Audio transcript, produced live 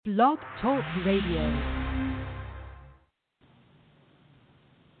Blog Talk Radio.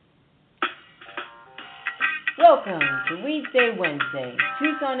 Welcome to Weedsday Wednesday,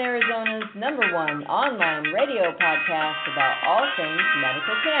 Tucson, Arizona's #1 online radio podcast about all things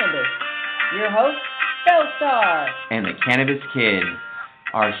medical cannabis. Your host, Bellstar, and the Cannabis Kid.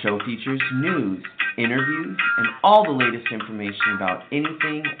 Our show features news, interviews, and all the latest information about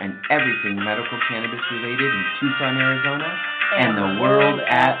anything and everything medical cannabis related in Tucson, Arizona, and the world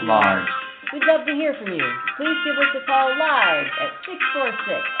at large. We'd love to hear from you. Please give us a call live at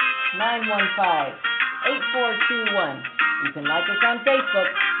 646-915-8421. You can like us on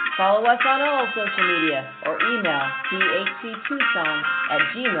Facebook, follow us on all social media, or email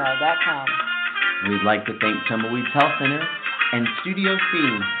thctucson@gmail.com. We'd like to thank Tumbleweeds Health Center and Studio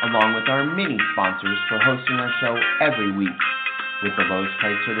C, along with our many sponsors, for hosting our show every week. With the lowest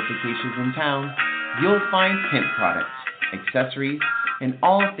price certifications in town, you'll find hemp products, accessories, and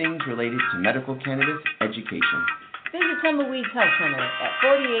all things related to medical cannabis education. Visit Tumbleweeds Health Center at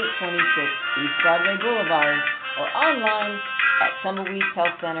 4826 East Broadway Boulevard or online at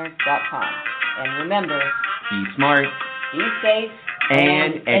tumbleweedshealthcenter.com. And remember, be smart, be safe,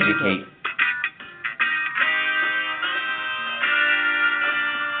 and educate.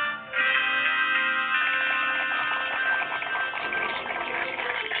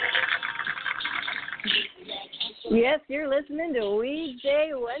 Yes, you're listening to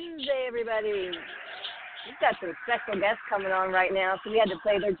Weedsday Wednesday, everybody. We've got some special guests coming on right now, so we had to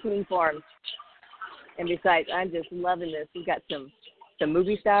play their tune for them. And besides, I'm just loving this. We've got some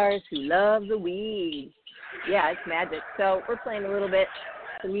movie stars who love the weed. Yeah, it's magic. So we're playing a little bit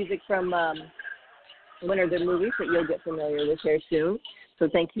some music from one of their movies that you'll get familiar with here soon. So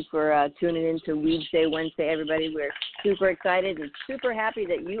thank you for tuning in to Weedsday Wednesday, everybody. We're super excited and super happy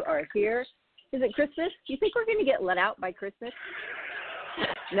that you are here. Is it Christmas? Do you think we're going to get let out by Christmas?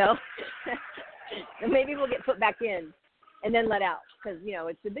 No? Maybe we'll get put back in and then let out because, you know,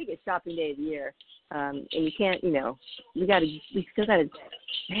 it's the biggest shopping day of the year. And you can't, you know, we still got to,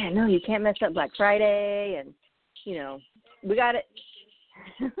 man, no, you can't mess up Black Friday. And, you know, we got it.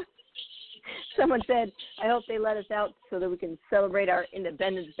 Someone said, I hope they let us out so that we can celebrate our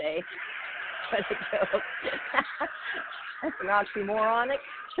Independence Day. What a joke. That's an oxymoronic.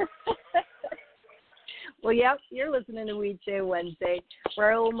 Well, yep, you're listening to Weedsday Wednesday.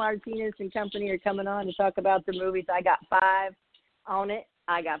 Raul Martinez and company are coming on to talk about the movies. I got 5 on it.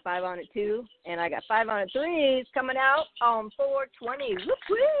 I got 5 on it, too. And I got 5 on it 3s coming out on 4/20.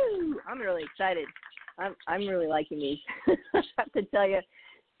 Woo-hoo! I'm really excited. I'm really liking these. I have to tell you,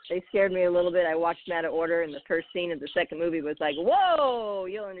 they scared me a little bit. I watched them out of order, and the first scene of the second movie was like, whoa,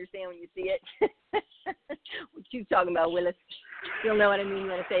 you'll understand when you see it. What you talking about, Willis? You'll know what I mean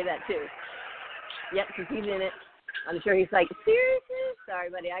when I say that, too. Yep, because he's in it. I'm sure he's like, seriously? Sorry,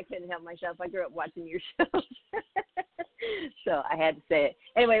 buddy, I couldn't help myself. I grew up watching your shows. So I had to say it.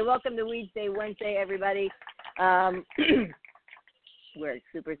 Anyway, welcome to Weedsday Wednesday, everybody. We're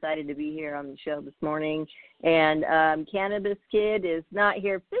super excited to be here on the show this morning. And Cannabis Kid is not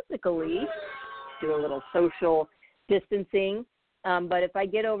here physically, do a little social distancing. But if I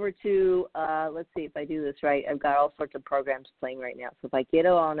get over to, let's see if I do this right. I've got all sorts of programs playing right now. So if I get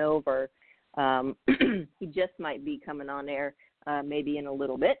on over, he just might be coming on air maybe in a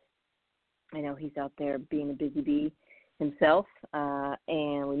little bit. I know he's out there being a busy bee himself,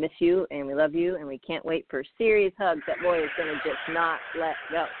 and we miss you, and we love you, and we can't wait for serious hugs. That boy is going to just not let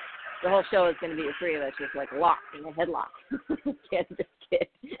go. The whole show is going to be the 3 of us just like locked in a headlock. Cannabis Kid.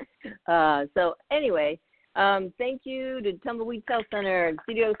 So anyway, thank you to Tumbleweeds Health Center and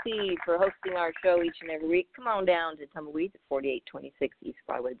Studio C for hosting our show each and every week. Come on down to Tumbleweeds at 4826 East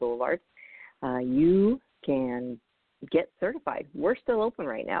Broadway Boulevard. You can get certified. We're still open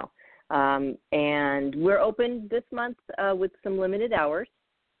right now. And we're open this month with some limited hours.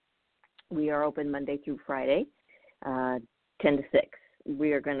 We are open Monday through Friday, 10 to 6.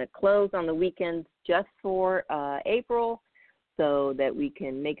 We are going to close on the weekends just for April so that we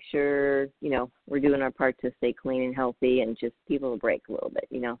can make sure, you know, we're doing our part to stay clean and healthy and just people to break a little bit,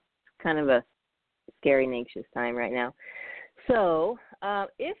 you know. It's kind of a scary and anxious time right now. So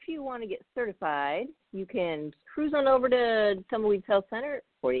if you want to get certified, you can cruise on over to Tumbleweeds Health Center,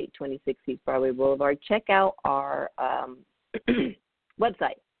 4826 East Broadway Boulevard. Check out our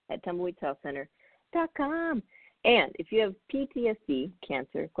website at tumbleweedshealthcenter.com. And if you have PTSD,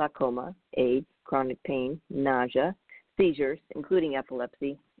 cancer, glaucoma, AIDS, chronic pain, nausea, seizures, including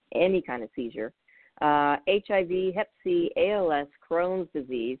epilepsy, any kind of seizure, HIV, Hep C, ALS, Crohn's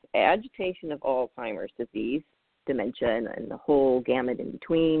disease, agitation of Alzheimer's disease, dementia, and the whole gamut in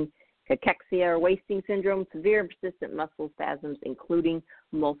between, cachexia or wasting syndrome, severe and persistent muscle spasms, including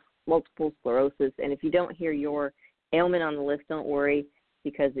multiple sclerosis. And if you don't hear your ailment on the list, don't worry,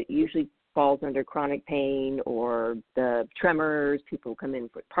 because it usually falls under chronic pain or the tremors. People come in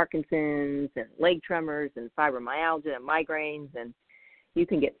with Parkinson's and leg tremors and fibromyalgia and migraines, and you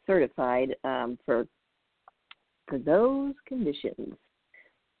can get certified for those conditions.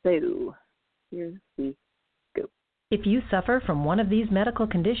 So here we go. If you suffer from one of these medical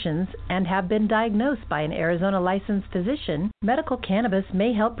conditions and have been diagnosed by an Arizona licensed physician, medical cannabis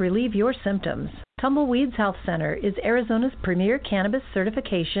may help relieve your symptoms. Tumbleweeds Health Center is Arizona's premier cannabis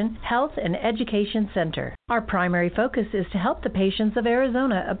certification, health, and education center. Our primary focus is to help the patients of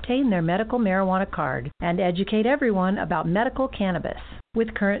Arizona obtain their medical marijuana card and educate everyone about medical cannabis.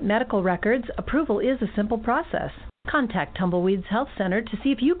 With current medical records, approval is a simple process. Contact Tumbleweeds Health Center to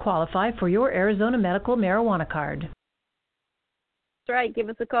see if you qualify for your Arizona medical marijuana card. That's right. Give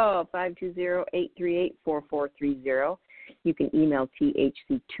us a call, 520-838-4430. You can email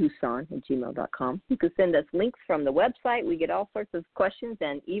thctucson@gmail.com. You can send us links from the website. We get all sorts of questions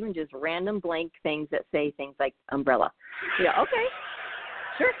and even just random blank things that say things like umbrella. Yeah, okay.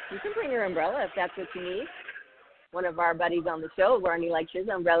 Sure, you can bring your umbrella if that's what you need. One of our buddies on the show, Barney, likes his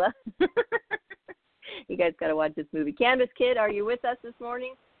umbrella. You guys got to watch this movie. Cannabis Kid, are you with us this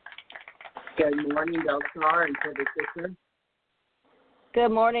morning? Good morning, Delstar and Cannabis Sister. Good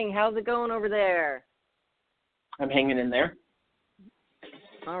morning. How's it going over there? I'm hanging in there.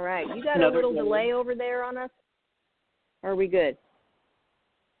 All right. You got a little delay over there on us? Or are we good?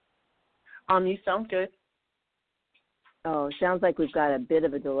 You sound good. Oh, sounds like we've got a bit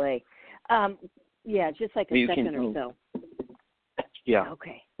of a delay. Yeah, just like a second or so. Yeah.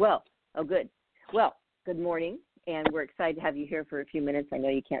 Okay. Well, good. Well, good morning, and we're excited to have you here for a few minutes. I know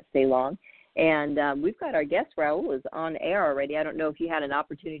you can't stay long. And we've got our guest, Raul, is on air already. I don't know if you had an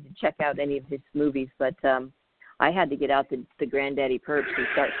opportunity to check out any of his movies, but I had to get out the Granddaddy Perps and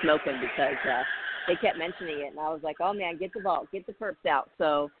start smoking because they kept mentioning it. And I was like, oh, man, get the vault, get the Perps out.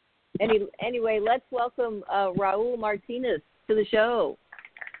 So anyway, let's welcome Raul Martinez to the show.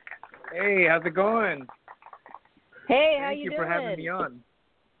 Hey, how's it going? Hey, how you doing? Thank you for having me on.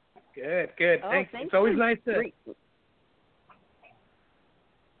 Good. Oh, Thanks. thank It's always you. nice to...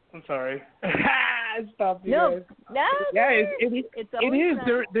 I'm sorry. Stop you guys. No. Yeah, it is. Nice.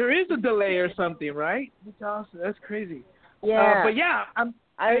 There is a delay or something, right? That's awesome. That's crazy. Yeah. But yeah,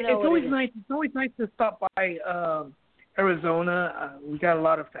 it's always nice. It's always nice to stop by Arizona. We got a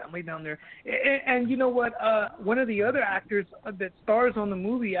lot of family down there, and you know what? One of the other actors that stars on the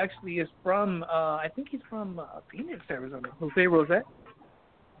movie actually is from. I think he's from Phoenix, Arizona. Jose Rosette.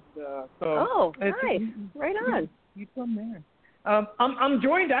 Nice. Right on. He's from there. I'm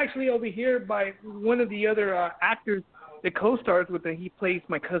joined actually over here by one of the other actors that co-stars with him. He plays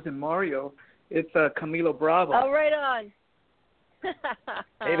my cousin Mario. It's Camilo Bravo. Oh, right on.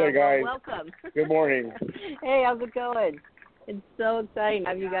 Hey there, guys. Well, welcome. Good morning. Hey, how's it going? It's so exciting to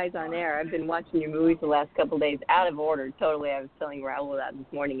have you guys on air. I've been watching your movies the last couple of days out of order. Totally, I was telling Raul that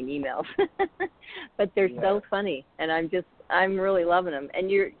this morning in emails. But they're so funny, and I'm really loving them.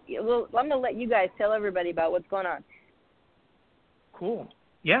 And I'm going to let you guys tell everybody about what's going on. Cool.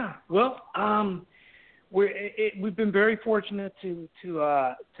 Yeah. Well, we've been very fortunate to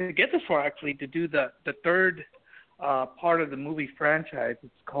get this far, actually, to do the third part of the movie franchise.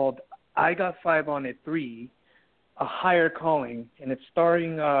 It's called I Got 5 on It 3, A Higher Calling, and it's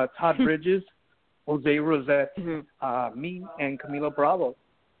starring Todd Bridges, Jose Rosette, me, and Camilo Bravo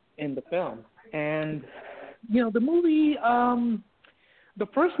in the film. And, you know, the movie, the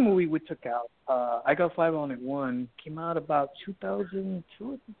first movie we took out, I Got 5 on It 1, came out about 2002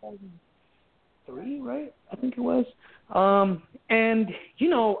 or 2003, right? I think it was. And, you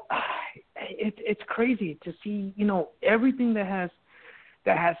know, it's crazy to see, you know, everything that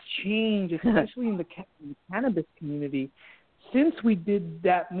has changed, especially in the cannabis community, since we did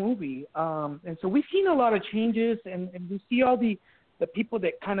that movie. And so we've seen a lot of changes, and we see all the people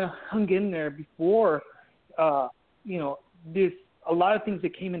that kind of hung in there before, you know, a lot of things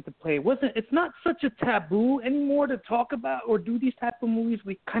that came into play. It's not such a taboo anymore to talk about or do these type of movies.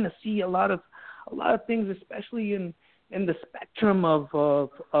 We kind of see a lot of things, especially in the spectrum of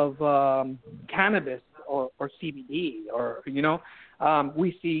cannabis or CBD, or, you know,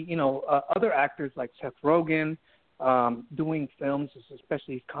 we see, you know, other actors like Seth Rogen doing films,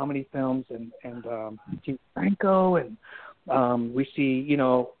 especially comedy films, and James Franco, and we see, you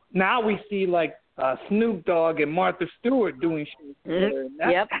know, now we see like Snoop Dogg and Martha Stewart doing shows together.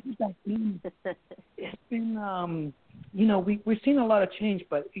 It's been, you know, we've seen a lot of change,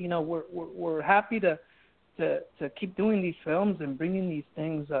 but, you know, we're happy to to keep doing these films and bringing these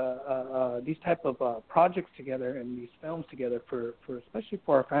things, these type of projects together and these films together for especially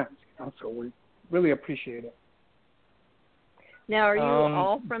for our fans. You know? So we really appreciate it. Now, are you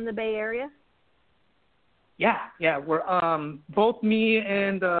all from the Bay Area? Yeah. We're both me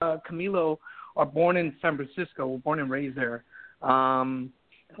and Camilo are born in San Francisco. We're born and raised there.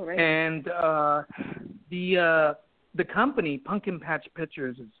 Right. And the company Pumpkin Patch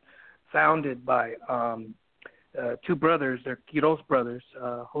Pictures is founded by two brothers. They're Quiroz brothers,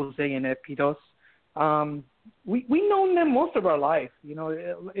 Jose and Ed Quiroz. We've known them most of our life. You know,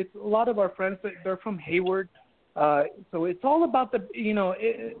 it's a lot of our friends. They're from Hayward, so it's all about the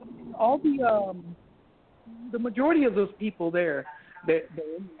majority of those people there. They're in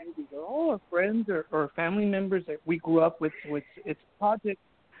the movies. They're all our friends or family members that we grew up with. So it's projects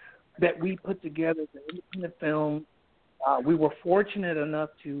that we put together, the independent film. We were fortunate enough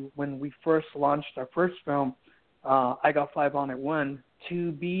to, when we first launched our first film, I Got 5 on It 1,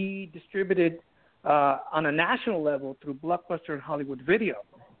 to be distributed on a national level through Blockbuster and Hollywood Video.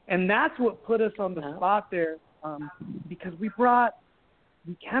 And that's what put us on the spot there, because we brought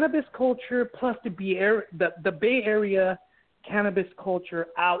the cannabis culture plus the Bay Area cannabis culture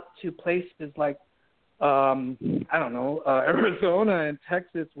out to places like, Arizona and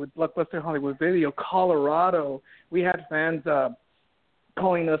Texas with Blockbuster Hollywood Video, Colorado. We had fans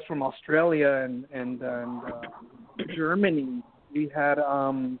calling us from Australia and Germany. We had,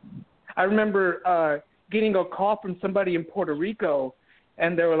 I remember getting a call from somebody in Puerto Rico,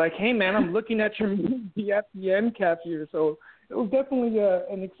 and they were like, "Hey, man, I'm looking at your movie at the end cap here." So it was definitely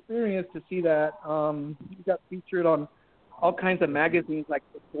an experience to see that. We got featured on all kinds of magazines like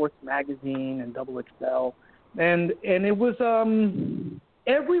the Sports Magazine and Double XL, and it was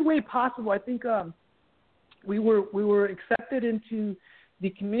every way possible. I think we were accepted into the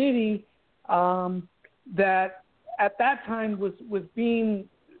community that at that time was being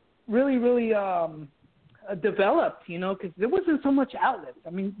really developed, you know, because there wasn't so much outlets. I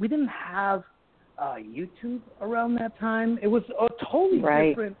mean, we didn't have YouTube around that time. It was a totally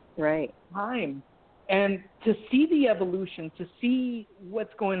different time. And to see the evolution, to see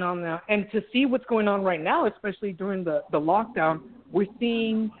what's going on now, and to see what's going on right now, especially during the lockdown, we're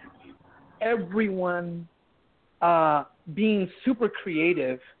seeing everyone being super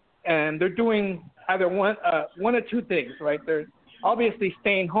creative, and they're doing either one or two things, right? They're obviously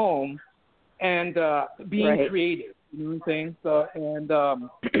staying home and being creative. You know what I'm saying? So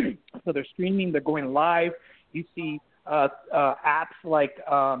so they're streaming, they're going live. You see apps like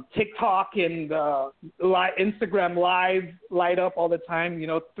TikTok and Instagram Live light up all the time, you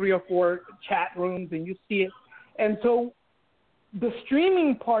know, 3 or 4 chat rooms, and you see it. And so the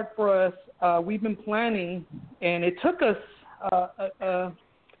streaming part for us, we've been planning, and it took us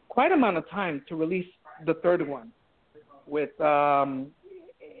quite amount of time to release the third one.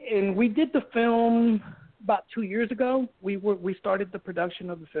 And we did the film about 2 years ago. We started the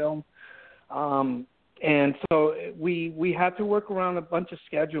production of the film. And so we had to work around a bunch of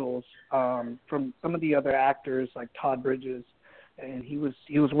schedules from some of the other actors like Todd Bridges, and he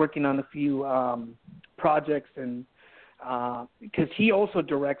was working on a few projects, and because he also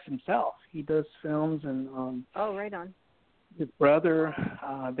directs himself, he does films, and right on. His brother,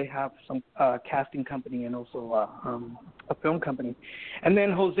 they have some casting company and also a film company, and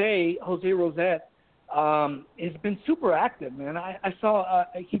then Jose Rosette has been super active, man. I saw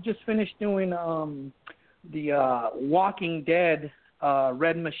he just finished doing the Walking Dead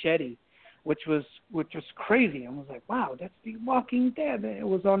Red Machete, which was crazy. I was like, wow, that's the Walking Dead. It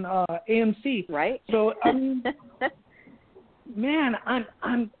was on AMC, right? So I mean, man,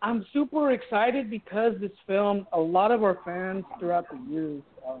 I'm super excited because this film, a lot of our fans throughout the years,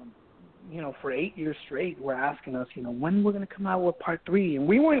 you know, for 8 years straight, were asking us, you know, when we're going to come out with part 3, and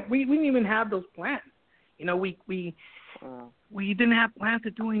we didn't even have those plans. You know, we didn't have plans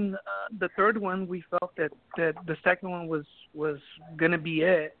of doing the third one. We felt that the second one was going to be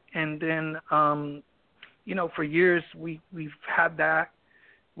it. And then, you know, for years we've had that.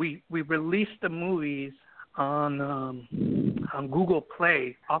 We released the movies on Google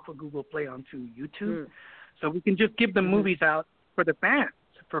Play, off of Google Play onto YouTube. So we can just give the movies out for the fans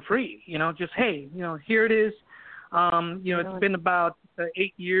for free. You know, just, hey, you know, here it is. You know, it's been about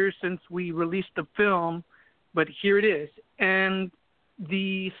 8 years since we released the film, but here it is. And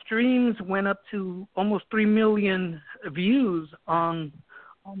the streams went up to almost 3 million views on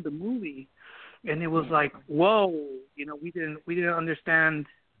the movie, and it was like, whoa, you know, we didn't understand,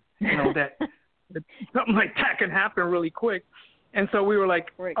 you know, that something like that can happen really quick. And so we were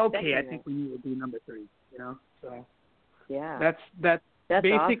like, okay, I think we need to do number 3, you know. So yeah, that's That's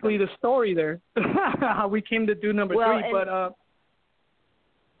basically awesome. the story there. How we came to do number 3, but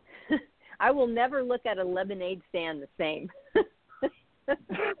I will never look at a lemonade stand the same.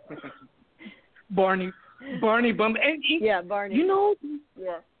 Barney Bumble. Yeah, Barney. You know,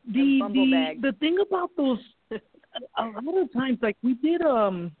 the thing about those, a lot of times, like we did,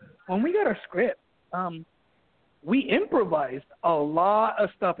 when we got our script, we improvised a lot of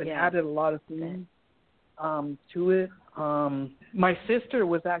stuff and added a lot of things to it. My sister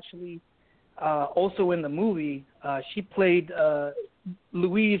was actually also in the movie. She played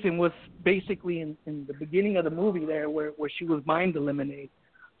Louise and was basically in the beginning of the movie there where she was buying the lemonade.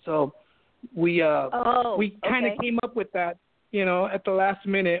 So we kind of came up with that, you know, at the last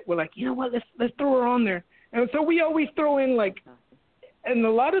minute. We're like, you know what, let's throw her on there. And so we always throw in like, and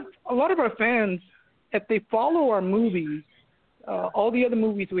a lot of our fans, if they follow our movies, all the other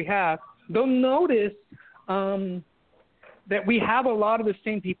movies we have, they'll notice that we have a lot of the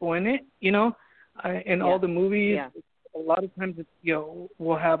same people in it, you know, in all the movies. Yeah. A lot of times, you know,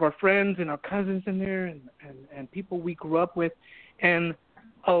 we'll have our friends and our cousins in there and people we grew up with. And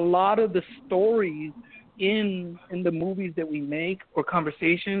a lot of the stories in the movies that we make or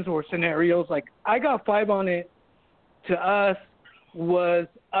conversations or scenarios, like I Got 5 on It, to us was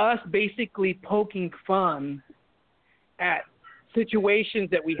us basically poking fun at situations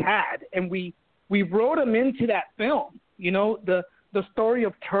that we had. And we wrote them into that film. You know, the story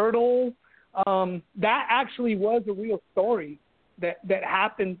of Turtle, that actually was a real story that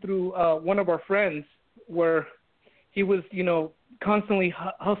happened through one of our friends, where he was, you know, constantly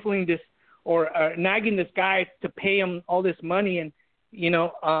hustling this or nagging this guy to pay him all this money, and you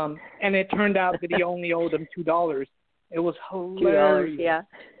know, and it turned out that he only owed him $2. It was hilarious. $2,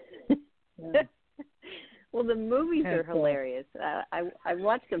 yeah. Well, the movies are hilarious. I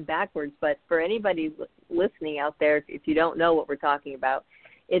watched them backwards, but for anybody listening out there, if you don't know what we're talking about,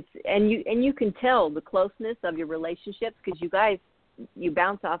 it's and you can tell the closeness of your relationships because you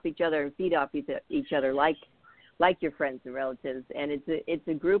bounce off each other and feed off each other like your friends and relatives, and it's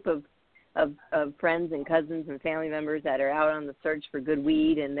a group of friends and cousins and family members that are out on the search for good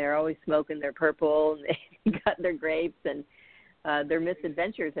weed, and they're always smoking their purple and they got their grapes and their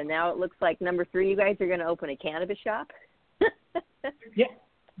misadventures. And now it looks like number 3, you guys are going to open a cannabis shop.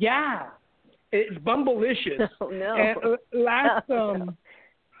 Yeah, it's Bumblicious. Oh no! And last on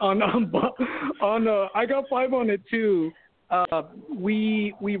I Got 5 on It too.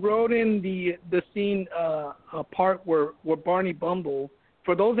 We wrote in the scene a part where Barney Bumble.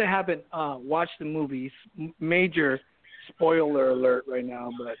 For those that haven't watched the movies, major spoiler alert right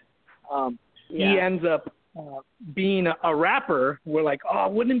now, but he ends up being a rapper. We're like, oh,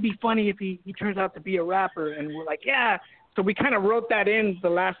 wouldn't it be funny if he turns out to be a rapper? And we're like, yeah. So we kind of wrote that in the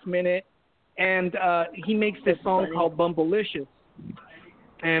last minute, and he makes this song called Bumblicious.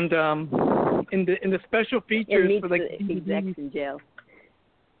 And in the special features for like the execs in jail.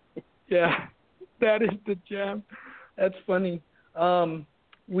 Yeah, that is the jam. That's funny.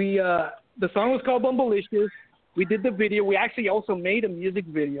 The song was called Bumblicious. We did the video. We actually also made a music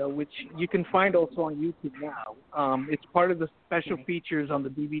video, which you can find also on YouTube now. It's part of the special features on the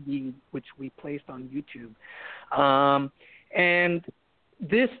DVD, which we placed on YouTube. And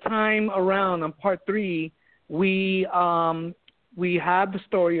this time around on part 3, we have the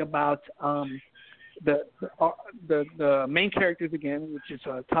story about the main characters again, which is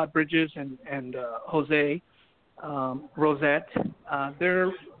Todd Bridges and Jose Rosette.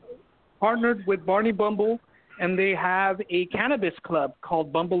 They're partnered with Barney Bumble, and they have a cannabis club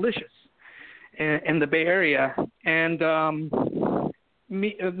called Bumblicious in the Bay Area. And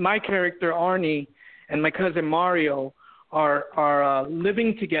my character Arnie and my cousin Mario are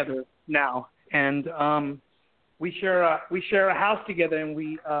living together now, and we share a house together. And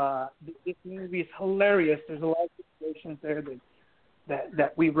this movie is hilarious. There's a lot of situations there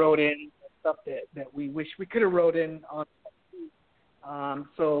that we wrote in, stuff that we wish we could have wrote in on.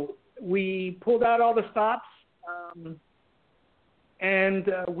 So we pulled out all the stops, and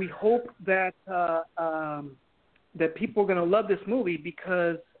we hope that that people are going to love this movie,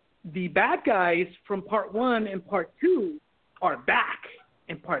 because the bad guys from part 1 and part 2 are back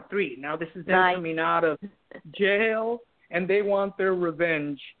in part 3. Now this is them coming out of jail, and they want their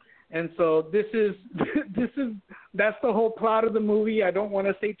revenge. And so that's the whole plot of the movie. I don't want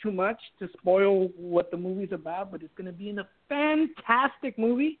to say too much to spoil what the movie's about, but it's going to be a fantastic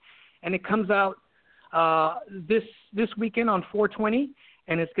movie, and it comes out this weekend on 4/20,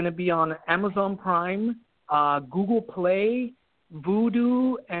 and it's going to be on Amazon Prime, Google Play,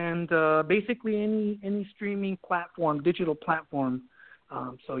 Vudu, and basically any streaming platform, digital platform.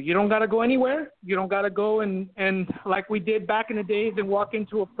 So you don't got to go anywhere. You don't got to go and like we did back in the days and walk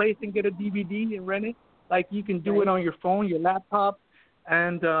into a place and get a DVD and rent it. Like you can do it on your phone, your laptop,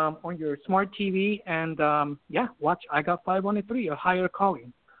 and on your smart TV. And, watch I Got 5 on a 3, A Higher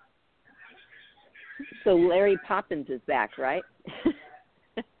Calling. So Larry Poppins is back, right?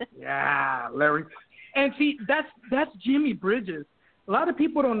 Yeah, Larry. And see, that's Jimmy Bridges. A lot of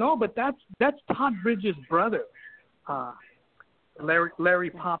people don't know, but that's Todd Bridges' brother.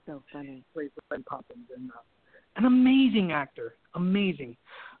 Larry Poppins. So funny. Plays Larry Poppins, and an amazing actor, amazing.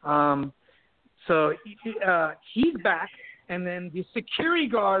 So he's back, and then the security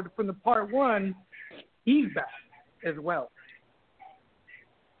guard from the part 1, he's back as well.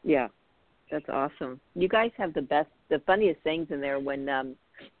 Yeah, that's awesome. You guys have the funniest things in there. When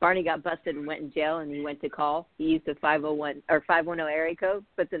Barney got busted and went in jail, and he went to call, he used a 501 or 510 area code,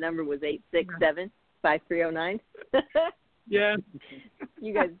 but the number was 867-5309. Yeah.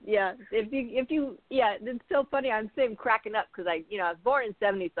 You guys, yeah. If you, it's so funny. I'm sitting cracking up because I was born in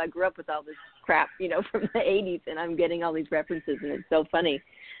 '70, so I grew up with all this crap, from the '80s, and I'm getting all these references, and it's so funny.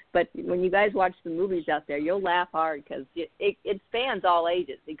 But when you guys watch the movies out there, you'll laugh hard because it spans all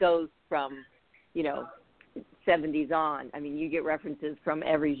ages. It goes from, 70s on. I mean, you get references from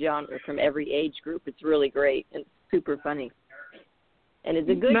every genre, from every age group. It's really great and super funny. And it's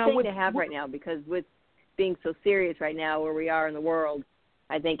a good thing to have right now because with being so serious right now where we are in the world,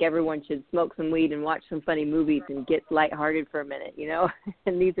 I think everyone should smoke some weed and watch some funny movies and get lighthearted for a minute,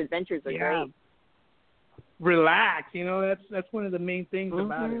 and these adventures are great. Relax, that's one of the main things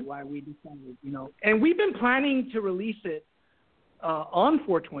about it, why we decided, And we've been planning to release it on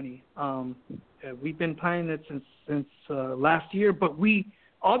 420. We've been planning it since last year, but we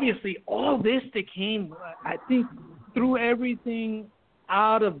obviously all this that came, I think, threw everything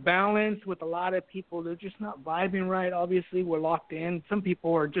out of balance with a lot of people. They're just not vibing right. Obviously, we're locked in. Some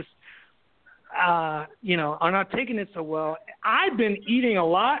people are just, are not taking it so well. I've been eating a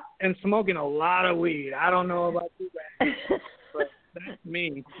lot and smoking a lot of weed. I don't know about you guys, but that's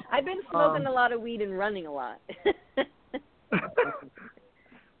me. I've been smoking a lot of weed and running a lot.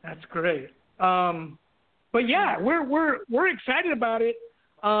 That's great. But yeah, we're excited about it.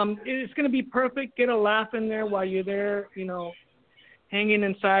 It's going to be perfect. Get a laugh in there while you're there, hanging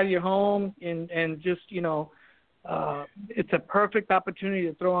inside your home, and just, it's a perfect opportunity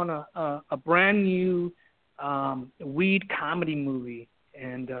to throw on a brand new weed comedy movie.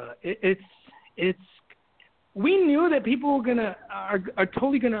 And it's we knew that people are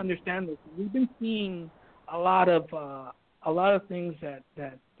totally gonna understand this. We've been seeing a lot of things that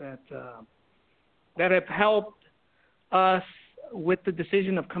have helped us with the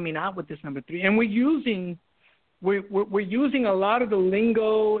decision of coming out with this number 3, and we're using a lot of the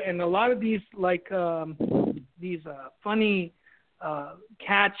lingo and a lot of these funny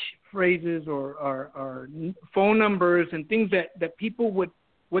catch phrases or phone numbers and things that people would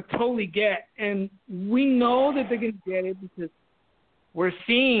totally get, and we know that they're going to get it because we're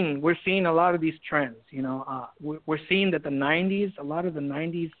seeing a lot of these trends. We're seeing that a lot of the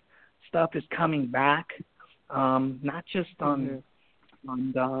 90s stuff is coming back, not just on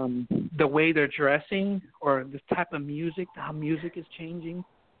the way they're dressing or the type of music, how music is changing.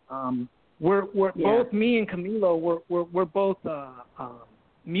 We're both, me and Camilo, we're both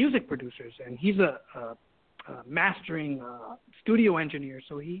music producers, and he's a mastering studio engineer,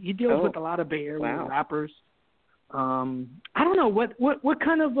 so he deals with a lot of Bay Area rappers. I don't know what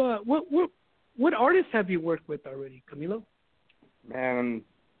kind of what artists have you worked with already, Camilo? Man,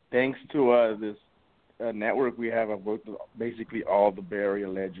 thanks to this network we have, I've worked with basically all the Bay Area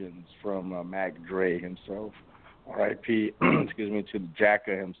legends, from Mac Dre himself, R.I.P. excuse me, to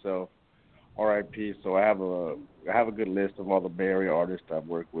Jacka himself, R.I.P. So I have a good list of all the Bay Area artists I've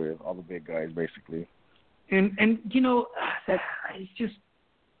worked with, all the big guys basically. And it's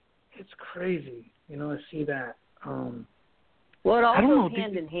crazy, to see that. Well, it all goes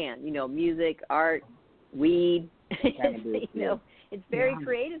hand in hand, music, art, weed. Cannabis, it's very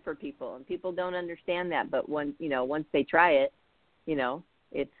creative for people, and people don't understand that. But once they try it,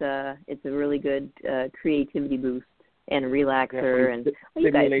 it's a really good creativity boost and relaxer, and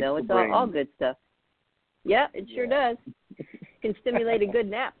you guys know it's all good stuff. Yeah, it sure does. Can stimulate a good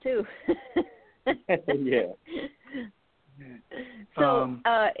nap too. Yeah. So,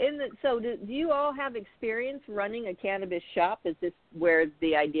 do you all have experience running a cannabis shop? Is this where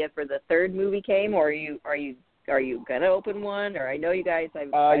the idea for the third movie came, or are you gonna open one? Or I know you guys.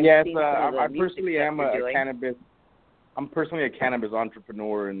 Yes, I personally am I'm personally a cannabis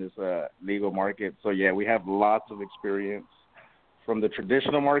entrepreneur in this legal market. So yeah, we have lots of experience from the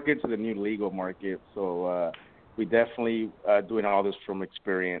traditional market to the new legal market. So we definitely doing all this from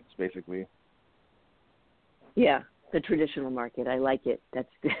experience, basically. Yeah, the traditional market. I like it. That's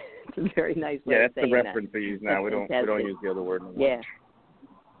it's a very nice way Yeah, of that's saying the reference that. we use now. That's We don't use the other word anymore. Yeah.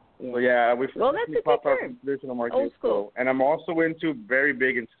 So yeah, we well, that's a pop good out term. traditional market. Old school. And I'm also very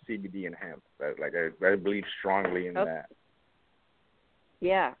big into CBD and hemp. I believe strongly in that.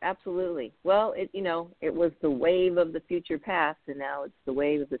 Yeah, absolutely. Well, it was the wave of the future past, and now it's the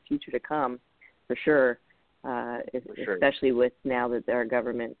wave of the future to come, for sure. Especially with now that our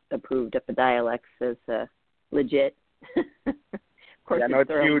government approved Epidiolex as legit. Of course, it's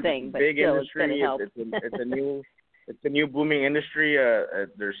their own thing, but big still, industry. It's going to help. It's a new booming industry.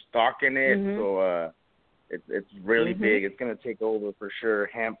 There's stock in it, so it's really big. It's going to take over for sure.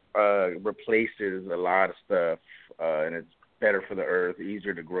 Hemp replaces a lot of stuff, and it's better for the earth,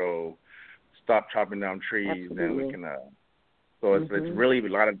 easier to grow. Stop chopping down trees, and we can. So it's really a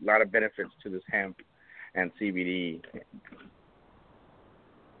lot of benefits to this hemp and CBD.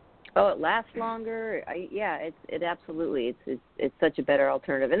 Oh, it lasts longer. It absolutely. It's such a better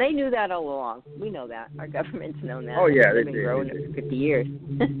alternative, and they knew that all along. We know that. Our government's known that. Oh yeah, they've been growing it for 50 years.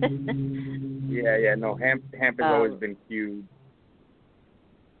 Yeah. No, hemp has always been huge.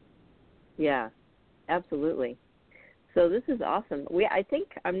 Yeah, absolutely. So this is awesome.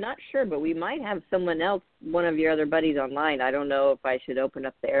 I'm not sure, but we might have someone else, one of your other buddies online. I don't know if I should open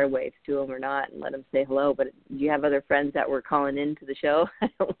up the airwaves to them or not and let them say hello, but do you have other friends that were calling into the show? I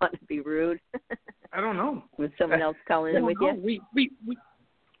don't want to be rude. I don't know. With someone else calling in with you?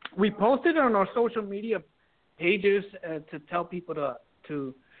 We posted on our social media pages to tell people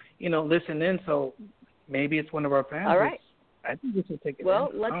to listen in, so maybe it's one of our fans. All right. I think we should take it.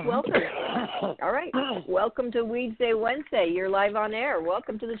 Well, let's welcome. All right. Welcome to Weedsday Wednesday. You're live on air.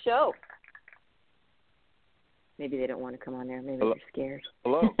 Welcome to the show. Maybe they don't want to come on air. Maybe they're scared.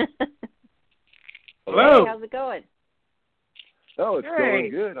 Hello. Hello. Hey, how's it going? Oh, it's going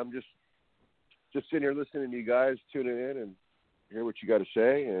good. I'm just sitting here listening to you guys, tuning in and hear what you got to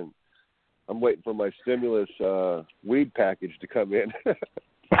say, and I'm waiting for my stimulus weed package to come in.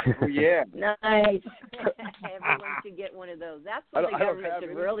 Oh, yeah. Nice. Everyone should get one of those. That's what the government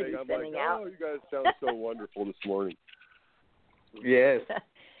should really be sending out. Oh, you guys sound so wonderful this morning. Yes.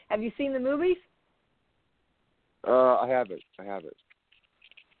 Have you seen the movies? I haven't.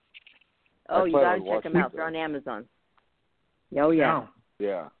 Oh, you got to check them out. They're on Amazon. Oh, yeah.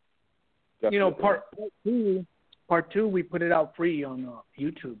 Yeah. Definitely. Part two, we put it out free on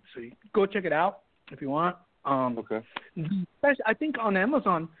YouTube, so you go check it out if you want. Okay. I think on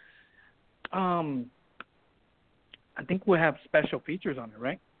Amazon, I think we have special features on it,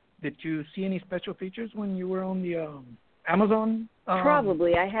 right? Did you see any special features when you were on the Amazon?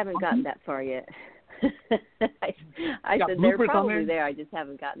 Probably. I haven't gotten that far yet. I said they're probably there. I just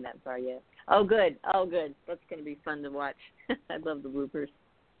haven't gotten that far yet. Oh, good. That's going to be fun to watch. I love the bloopers.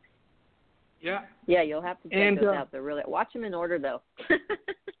 Yeah. Yeah, you'll have to check those out. They're really watch them in order, though.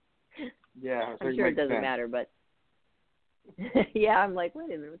 Yeah, I'm sure it doesn't matter, but yeah, I'm like,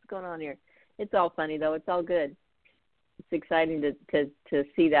 wait a minute, what's going on here? It's all funny though. It's all good. It's exciting to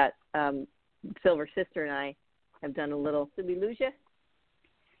see that. Silver Sister and I have done a little. Did we lose you?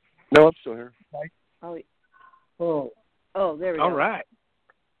 No, I'm still here. Oh, there we go. All right,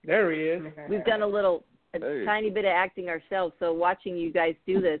 there he is. We've done a tiny bit of acting ourselves. So watching you guys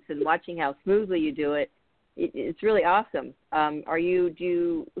do this and watching how smoothly you do it. It's really awesome.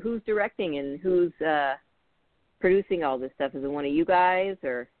 Who's directing and who's producing all this stuff? Is it one of you guys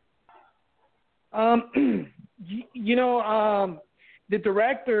or? The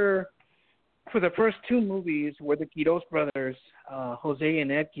director for the first two movies were the Quiroz brothers, Jose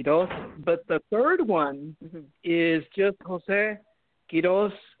and Ed Quiroz. But the third one is just Jose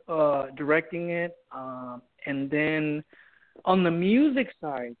Quiroz directing it. And then on the music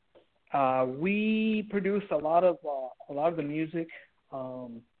side, we produce a lot of the music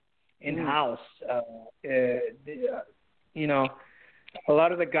in-house. A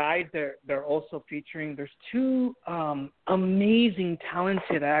lot of the guys they're also featuring. There's two amazing,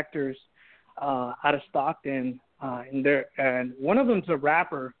 talented actors out of Stockton, and one of them's a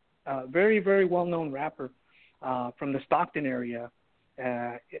rapper, very, very well-known rapper from the Stockton area,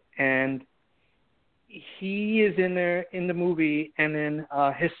 and he is in there in the movie, and then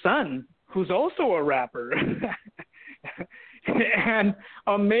his son, who's also a rapper, and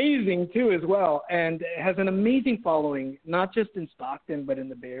amazing too as well, and has an amazing following, not just in Stockton but in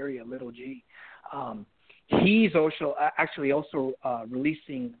the Bay Area, Little G. He's also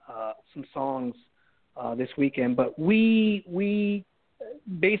releasing some songs this weekend, but we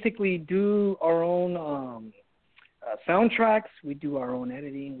basically do our own soundtracks. We do our own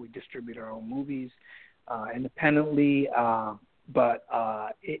editing. We distribute our own movies. independently, but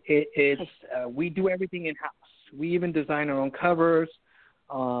we do everything in-house. We even design our own covers.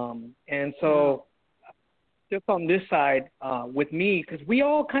 And so just on this side with me, because we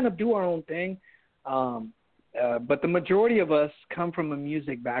all kind of do our own thing, but the majority of us come from a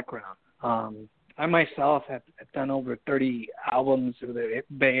music background. I myself have done over 30 albums in the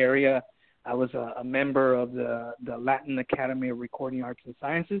Bay Area. I was a member of the Latin Academy of Recording Arts and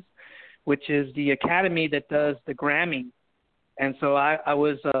Sciences, which is the academy that does the Grammy. And so I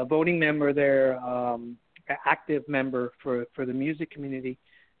was a voting member there, active member for the music community,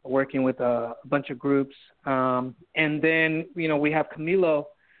 working with a bunch of groups. And then, we have Camilo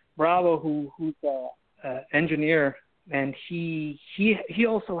Bravo, who's an engineer, and he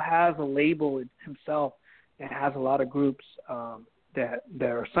also has a label himself that has a lot of groups that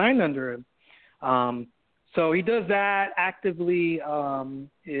are signed under him. So he does that actively.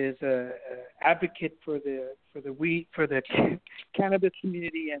 Is a advocate for the cannabis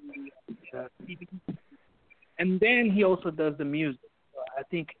community and the CBD. And then he also does the music. I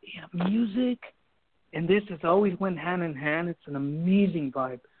think music and this has always went hand in hand. It's an amazing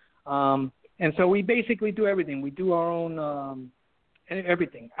vibe. And so we basically do everything. We do our own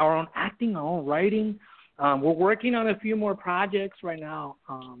everything, our own acting, our own writing. We're working on a few more projects right now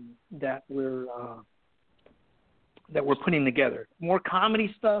that we're putting together. More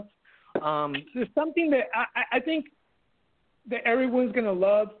comedy stuff. There's something that I think that everyone's gonna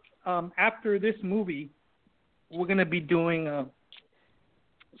love. After this movie, we're gonna be doing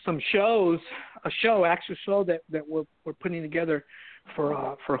some shows, actual show that we're putting together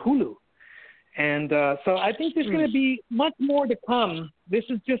for Hulu. And so I think there's going to be much more to come. This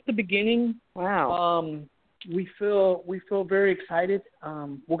is just the beginning. Wow. We feel very excited.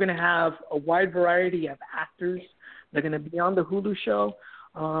 We're going to have a wide variety of actors. They're going to be on the Hulu show.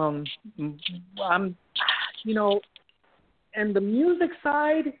 And the music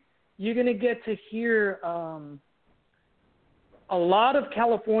side, you're going to get to hear a lot of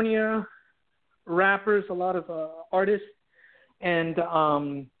California rappers, a lot of artists, and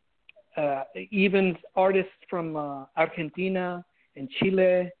even artists from Argentina and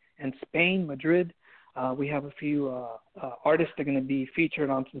Chile and Spain, Madrid. We have a few artists that are going to be featured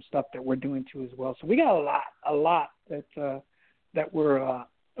on some stuff that we're doing too as well. So we got a lot that we're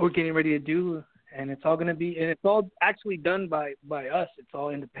getting ready to do, and it's all going to be, and it's all actually done by us. It's all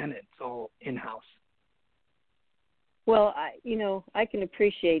independent. It's all in-house. Well, I can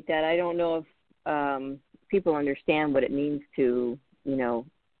appreciate that. I don't know if people understand what it means to,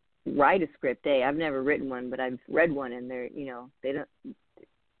 write a script. I've never written one, but I've read one, and they don't.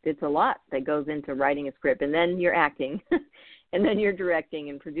 It's a lot that goes into writing a script, and then you're acting, and then you're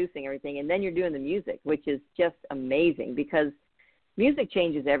directing and producing everything, and then you're doing the music, which is just amazing because music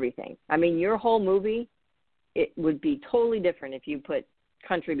changes everything. I mean, your whole movie, it would be totally different if you put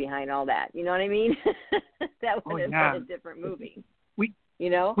country behind all that. You know what I mean? That would have been a different movie. We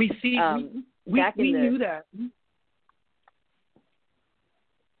knew that.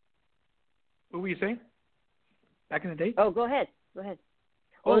 What were you saying? Back in the day? Oh, go ahead.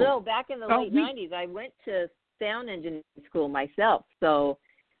 Well, no, back in the late 90s, I went to sound engineering school myself, so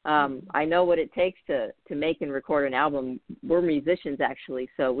I know what it takes to make and record an album. We're musicians, actually,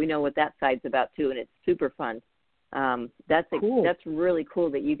 so we know what that side's about, too, and it's super fun. That's cool. That's really cool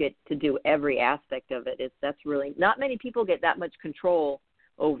that you get to do every aspect of it. That's really, not many people get that much control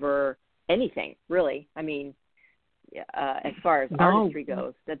over anything, really. I mean, as far as artistry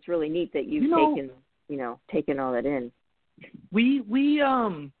goes, that's really neat that you've taken all that in. We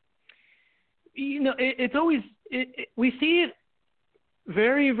it's always we see it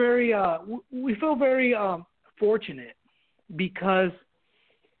very, very. We feel very fortunate because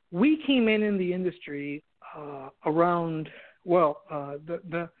we came in the industry around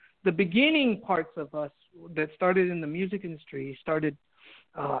the beginning parts of us that started in the music industry started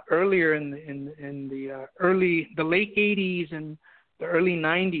earlier in the late 80s and the early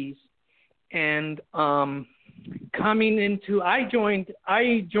 90s, and coming into I joined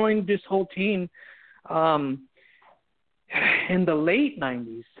this whole team in the late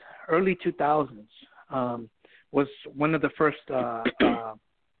 90s, early 2000s. Was one of the first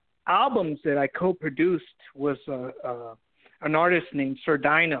albums that I co-produced was an artist named Sir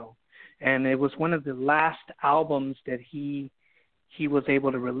Dino, and it was one of the last albums that he was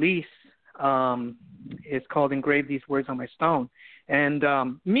able to release. It's called "Engrave These Words on My Stone." And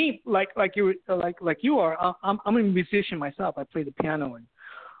me, like you are, I'm a musician myself. I play the piano,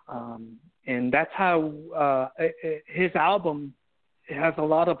 and that's how his album has a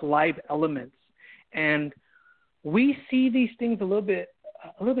lot of live elements. And we see these things a little bit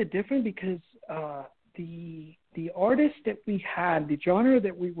different because the artist that we had, the genre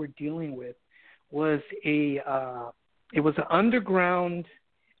that we were dealing with was it was an underground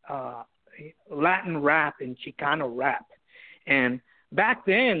Latin rap and Chicano rap. And back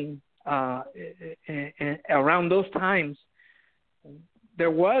then, around those times,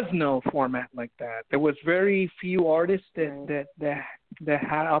 there was no format like that. There was very few artists that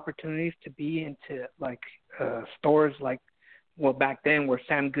had opportunities to be into like stores like, well, back then were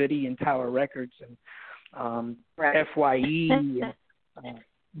Sam Goody and Tower Records and FYE and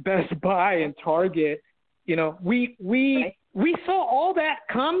Best Buy and Target. You know, we saw all that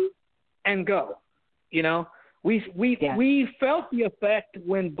come and go. You know, we felt the effect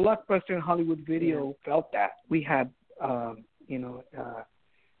when Blockbuster and Hollywood Video felt that. We had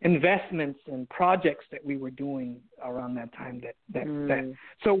investments and projects that we were doing around that time that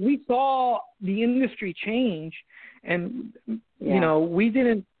so we saw the industry change, and you know, we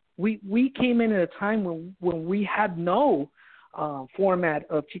came in at a time when we had no format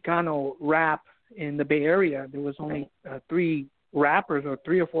of Chicano rap in the Bay Area. There was only 3 rappers or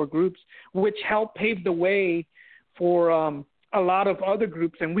 3 or 4 groups, which helped pave the way for a lot of other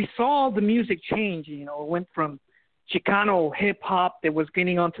groups. And we saw the music change. You know, it went from Chicano hip hop that was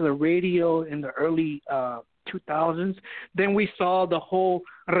getting onto the radio in the early 2000s. Then we saw the whole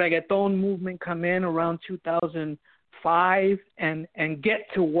reggaeton movement come in around 2005 and get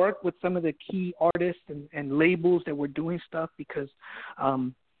to work with some of the key artists and labels that were doing stuff because,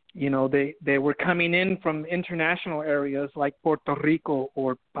 you know, they were coming in from international areas like Puerto Rico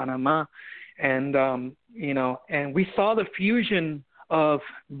or Panama. And, you know, and we saw the fusion of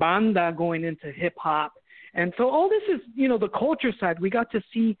banda going into hip hop. And so all this is, you know, the culture side. We got to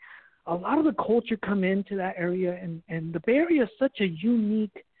see a lot of the culture come into that area. And the Bay Area is such a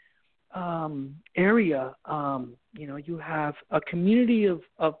unique area. You know, you have a community of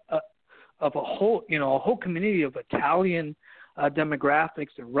a whole community of Italian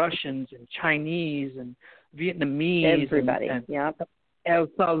demographics and Russians and Chinese and Vietnamese. Everybody, and El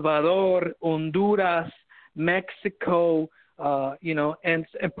Salvador, Honduras, Mexico, you know, and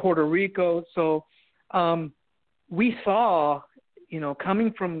Puerto Rico. So we saw, you know,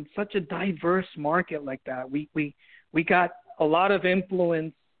 coming from such a diverse market like that, we got a lot of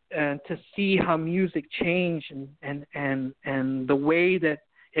influence to see how music changed and the way that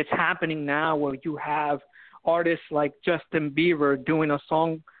it's happening now, where you have artists like Justin Bieber doing a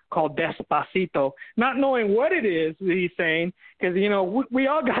song called Despacito, not knowing what it is that he's saying, because, you know, we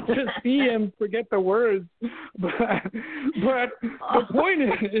all got to see him forget the words. But the point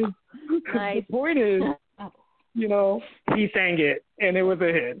is, you know, he sang it, and it was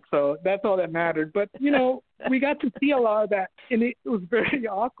a hit. So that's all that mattered. But, you know, we got to see a lot of that, and it was very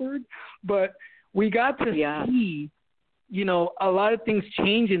awkward. But we got to see, you know, a lot of things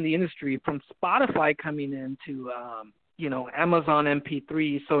change in the industry, from Spotify coming into, you know, Amazon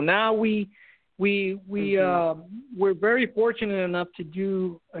MP3. So now we're very fortunate enough to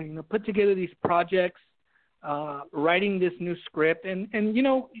do, you know, put together these projects, writing this new script, and you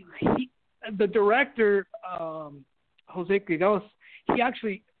know, the director, Jose Quiroz, he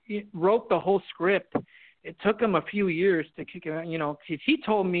actually wrote the whole script. It took him a few years to kick it out. You know, he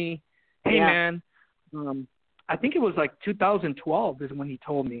told me, hey man, I think it was like 2012 is when he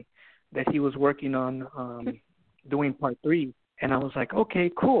told me that he was working on doing part 3. And I was like, okay,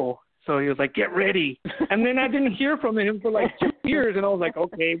 cool. So he was like, get ready. And then I didn't hear from him for like 2 years. And I was like,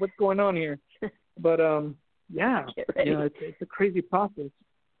 okay, what's going on here? But, yeah, you know, it's a crazy process.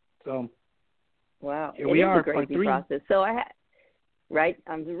 So, wow, here we are, a crazy process. So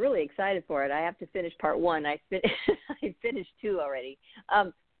I'm really excited for it. I have to finish part 1. I finished 2 already.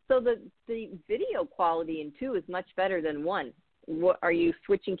 So the video quality in 2 is much better than 1. What, are you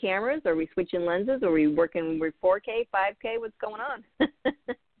switching cameras? Are we switching lenses? Are we working with 4K, 5K? What's going on?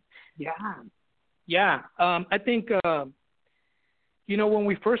 Yeah. I think, you know, when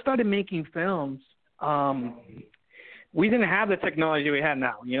we first started making films, we didn't have the technology we have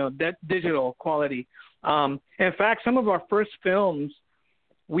now, you know, that digital quality. In fact, some of our first films,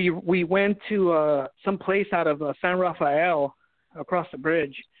 we went to some place out of San Rafael across the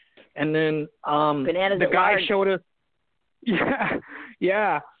bridge. And then the guy showed us.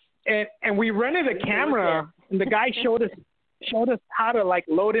 Yeah. And we rented a camera, and the guy showed us how to like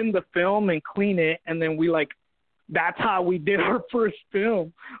load in the film and clean it, and then that's how we did our first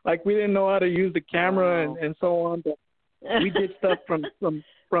film. Like, we didn't know how to use the camera and so on, but we did stuff from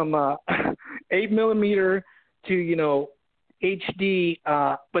 8mm to, you know, HD.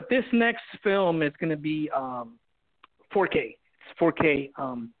 But this next film is going to be 4K. It's 4K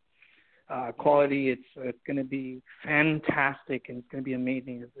quality. It's going to be fantastic, and it's going to be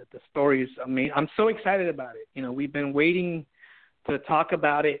amazing. The story is amazing. I'm so excited about it. You know, we've been waiting to talk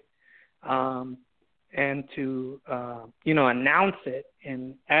about it and to announce it.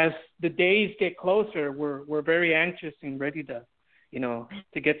 And as the days get closer, we're very anxious and ready to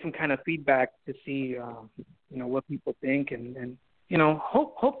get some kind of feedback to see what people think and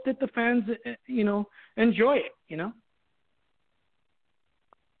hope that the fans enjoy it. Yeah.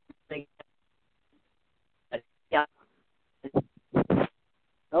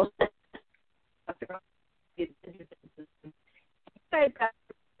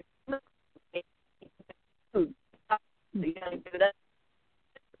 You gotta do that.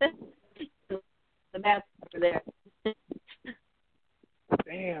 The bats are there.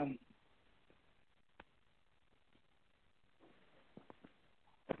 Damn.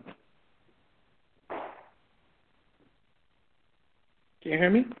 Can you hear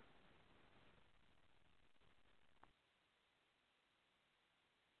me?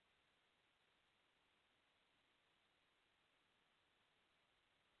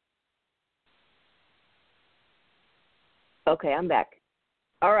 Okay, I'm back.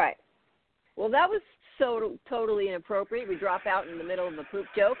 All right. Well, that was so totally inappropriate. We drop out in the middle of a poop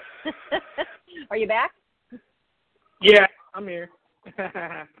joke. Are you back? Yeah, I'm here.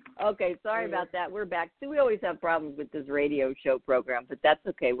 Okay, sorry about that. We're back. See, we always have problems with this radio show program, but that's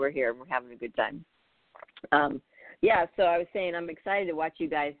okay. We're here. We're having a good time. So I was saying I'm excited to watch you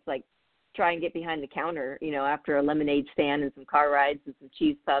guys, try and get behind the counter, after a lemonade stand and some car rides and some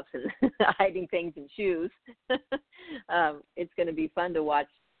cheese puffs and hiding things in shoes. It's going to be fun to watch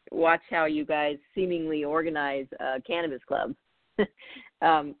how you guys seemingly organize a cannabis club.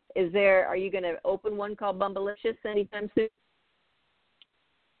 Are you going to open one called Bumbalicious anytime soon?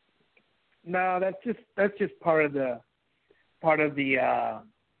 No, that's just part of the the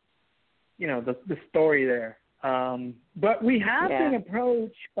story there. But we have been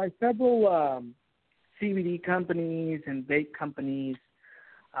approached by several CBD companies and vape companies,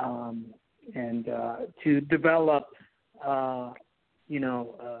 and to develop, a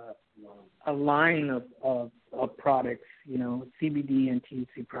line of products, CBD and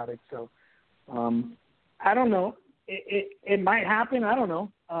THC products. So, I don't know. It might happen. I don't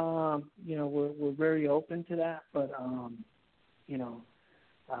know. We're very open to that, but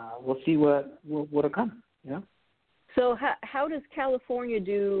we'll see what'll come. So how does California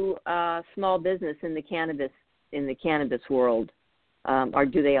do small business in the cannabis world? Or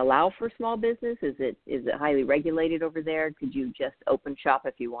do they allow for small business? Is it highly regulated over there? Could you just open shop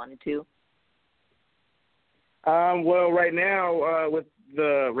if you wanted to? Well, right now with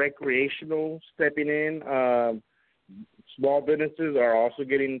the recreational stepping in, small businesses are also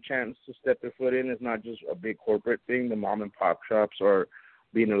getting a chance to step their foot in. It's not just a big corporate thing. The mom and pop shops are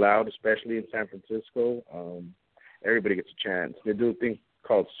being allowed, especially in San Francisco. Everybody gets a chance. They do a thing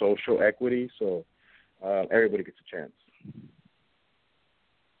called social equity, so everybody gets a chance.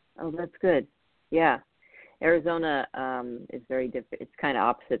 Oh, that's good. Yeah. Arizona is very different. It's kind of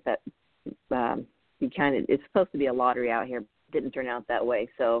opposite that it's supposed to be a lottery out here. It didn't turn out that way.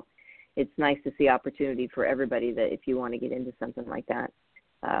 So it's nice to see opportunity for everybody that if you want to get into something like that,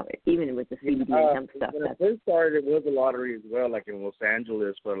 even with the CBD and hemp stuff. When it first started, it was a lottery as well, like in Los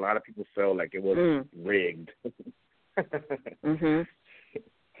Angeles, but a lot of people felt like it was rigged. Mhm.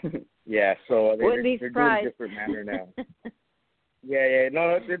 Yeah, so Wouldn't be they're doing surprised. a different manner now. Yeah.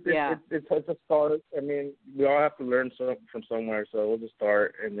 No, it's a start. I mean, we all have to learn from somewhere, so we'll just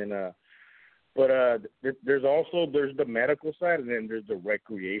start, and then there's the medical side, and then there's the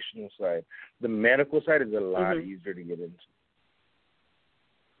recreational side. The medical side is a lot easier to get into.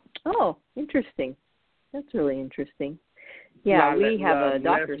 Oh, interesting. That's really interesting. Yeah, we have a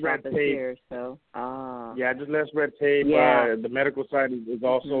doctor's office here, so. Yeah, just less red tape. Yeah. The medical side is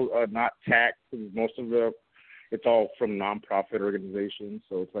also not taxed, because most of it's all from nonprofit organizations,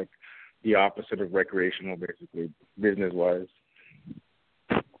 so it's like the opposite of recreational, basically, business-wise.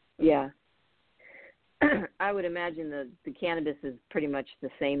 Yeah. I would imagine the cannabis is pretty much the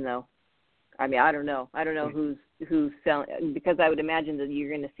same, though. I mean, I don't know. Who's selling, because I would imagine that you're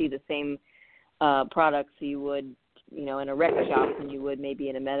going to see the same products you would, in a rec shop than you would maybe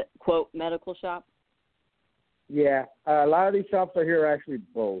in a medical shop. Yeah, a lot of these shops are here actually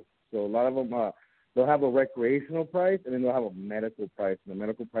both. So a lot of them they'll have a recreational price, and then they'll have a medical price, and the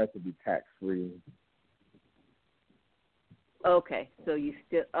medical price will be tax-free. Okay, so you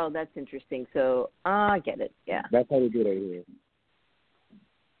still. Oh, that's interesting. So I get it. Yeah. That's how we do it here.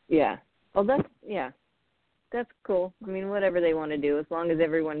 Yeah. Well, that's cool. I mean, whatever they want to do, as long as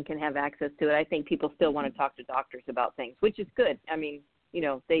everyone can have access to it. I think people still want to talk to doctors about things, which is good. I mean,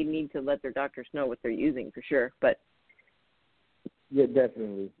 they need to let their doctors know what they're using for sure. But yeah,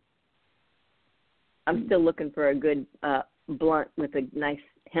 definitely. I'm still looking for a good blunt with a nice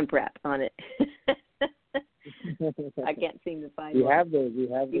hemp wrap on it. I can't seem to find one.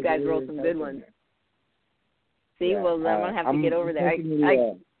 You guys roll some good ones. See, well, I'm going to have to get over there.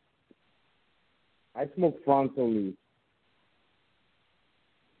 I smoke frontal leaf.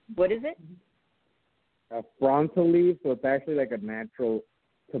 What is it? A frontal leaf, so it's actually like a natural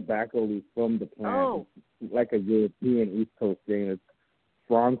tobacco leaf from the plant. Oh. It's like a European East Coast thing. It's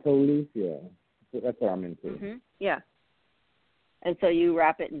frontal leaf, yeah. So that's what I'm into. Mm-hmm. Yeah. And so you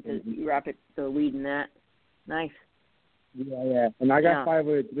wrap it the weed in that. Nice. Yeah. And I got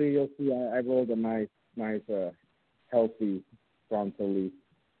 503. You'll see I rolled a nice healthy frontal leaf.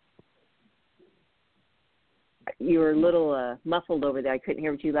 You were a little muffled over there. I couldn't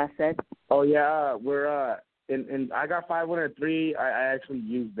hear what you last said. Oh yeah, we're and I got 503. I actually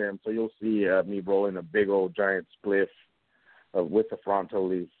used them, so you'll see me rolling a big old giant spliff with the frontal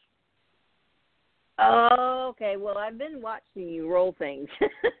leaf. Oh, okay. Well, I've been watching you roll things.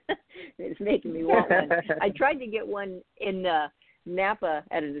 It's making me want one. I tried to get one in Napa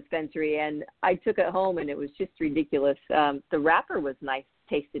at a dispensary, and I took it home, and it was just ridiculous. The wrapper was nice,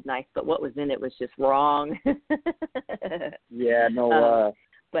 tasted nice, but what was in it was just wrong. Yeah, no.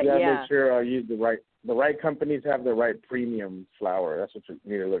 But you gotta make sure I use the right companies have the right premium flower. That's what you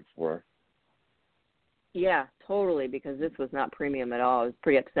need to look for. Yeah, totally, because this was not premium at all. I was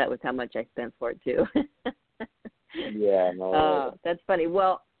pretty upset with how much I spent for it, too. Yeah, no. That's funny.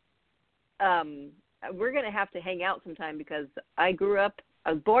 Well, we're going to have to hang out sometime because I was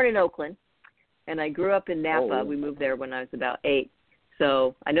born in Oakland, and I grew up in Napa. Oh. We moved there when I was about 8.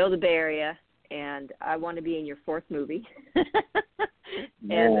 So I know the Bay Area, and I want to be in your 4th movie.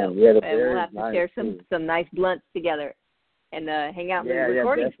 And we'll have to share some nice blunts together and hang out in the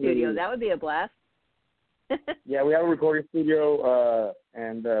recording studio. That would be a blast. Yeah, we have a recording studio,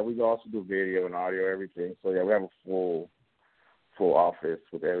 and we can also do video and audio, everything. So yeah, we have a full office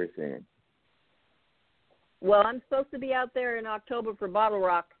with everything. Well, I'm supposed to be out there in October for Bottle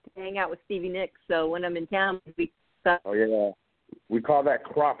Rock to hang out with Stevie Nicks. So when I'm in town, Oh yeah, we call that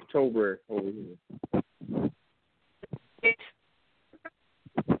Croptober over here.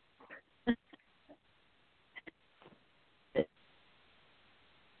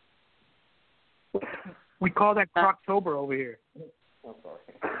 We call that Croctober over here. I'm sorry.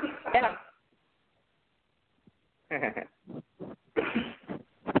 Yeah.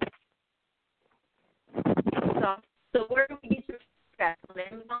 So where do we get your tracks? On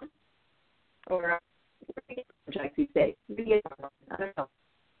Amazon? Or where do we get your tracks these days? I don't know.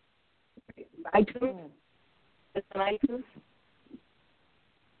 iTunes? It's on iTunes?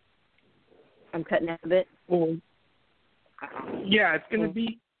 I'm cutting out a bit. Yeah, it's gonna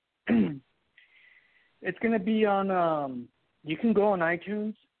be it's gonna be on you can go on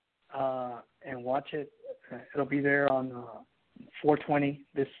iTunes and watch it. It'll be there on 420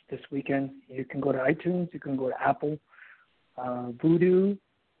 this weekend. You can go to iTunes, you can go to Apple, Vudu.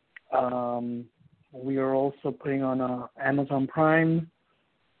 We are also putting on Amazon Prime,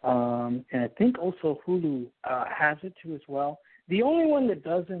 and I think also Hulu has it too as well. The only one that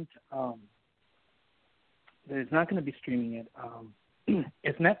doesn't that is not going to be streaming it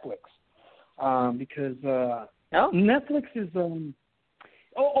is Netflix, because Netflix is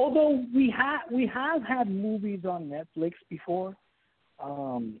although we have had movies on Netflix before,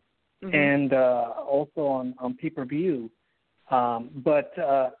 and also on pay-per-view, but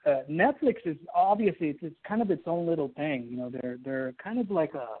Netflix is obviously it's kind of its own little thing. You know, they're kind of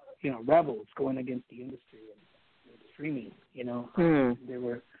like rebels going against the industry and streaming. You know, they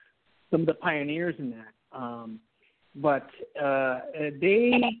were some of the pioneers in that. But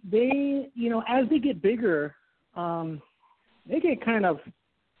they as they get bigger, they get kind of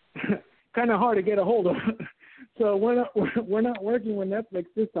hard to get a hold of. So we're not working with Netflix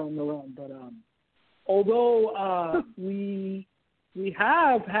this time around. But although we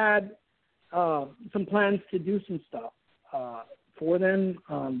have had some plans to do some stuff for them,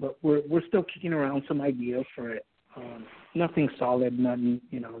 but we're still kicking around some ideas for it. Nothing solid, nothing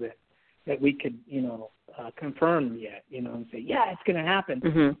that we could confirm yet, and say it's going to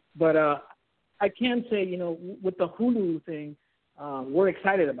happen. But I can say with the Hulu thing, we're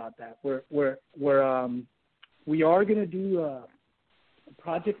excited about that. We are going to do a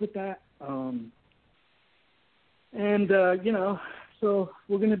project with that, and so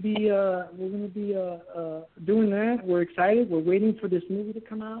we're going to be doing that. We're excited. We're waiting for this movie to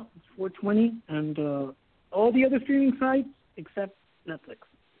come out. It's 420, and all the other streaming sites except Netflix,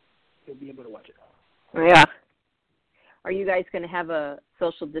 you'll be able to watch it. Yeah. Are Are you guys going to have a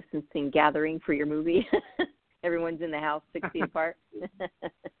social distancing gathering for your movie? Everyone's in the house 6 feet apart.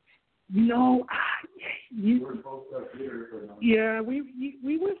 No, we were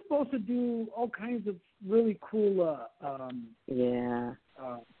supposed to do all kinds of really cool,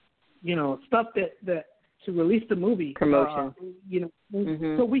 stuff that to release the movie promotion.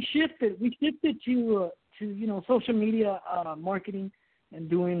 So we shifted to social media marketing and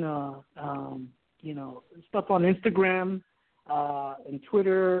doing stuff on Instagram and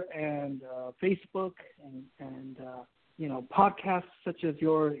Twitter and Facebook and podcasts such as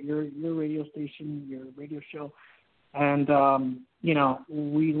your radio station, your radio show. And,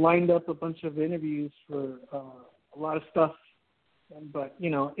 we lined up a bunch of interviews for a lot of stuff. But,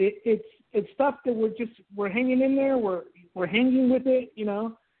 it's stuff that we're hanging in there. We're hanging with it,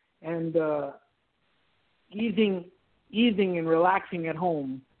 and easing and relaxing at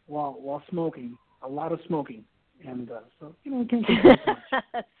home while smoking, a lot of smoking. And so, it can't take too much.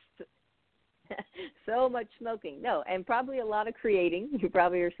 So much smoking. No, and probably a lot of creating. You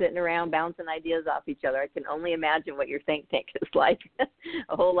probably are sitting around bouncing ideas off each other. I can only imagine what your think tank is like.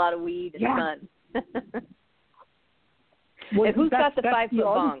 A whole lot of weed and fun. Well, and who's got the 5-foot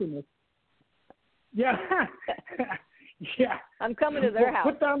bong? Yeah. Yeah. I'm coming to their house.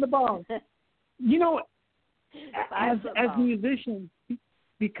 Put down the bong. As musicians,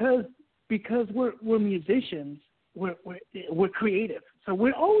 because we're musicians, we're creative. So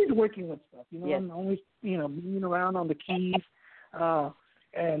we're always working with stuff. I'm always moving around on the keys.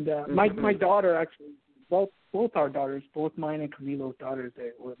 And my daughter actually, both our daughters, both mine and Camilo's daughters,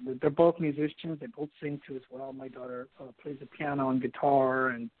 they're both musicians. They both sing too as well. My daughter plays the piano and guitar,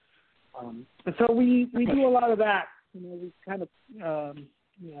 and so we do a lot of that. We kind of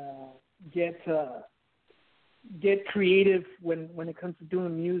get creative when it comes to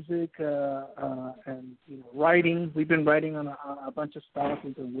doing music and writing. We've been writing on a bunch of stuff.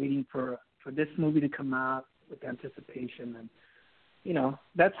 We've been waiting for this movie to come out with anticipation, and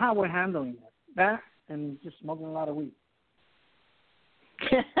that's how we're handling it. That and just smoking a lot of weed.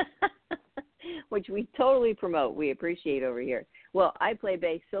 Which we totally promote. We appreciate over here. Well, I play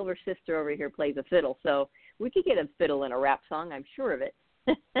bass. Silver Sister over here plays a fiddle, so we could get a fiddle in a rap song. I'm sure of it.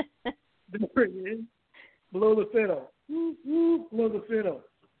 There it is. Blow the fiddle. Blow the fiddle.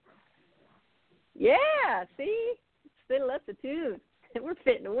 Yeah, see? Fiddle up the tune. We're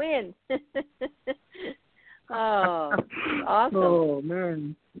fitting to win. Oh, awesome. Oh,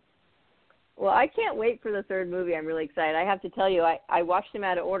 man. Well, I can't wait for the third movie. I'm really excited. I have to tell you, I watched them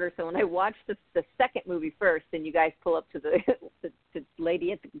out of order. So when I watched the second movie first, and you guys pull up to the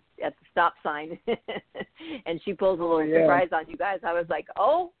lady at the stop sign, and she pulls a little surprise on you guys, I was like,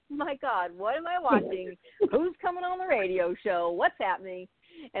 oh my God, what am I watching? Who's coming on the radio show? What's happening?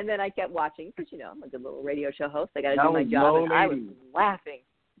 And then I kept watching because I'm a good little radio show host. I got to do my job. And I was laughing.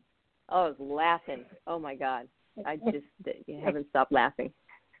 I was laughing. Oh my God, I just haven't stopped laughing.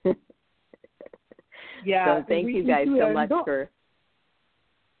 Yeah. So thank you guys so much for.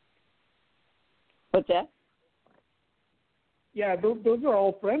 What's that? Yeah, those are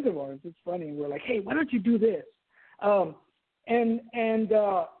all friends of ours. It's funny. We're like, hey, why don't you do this? And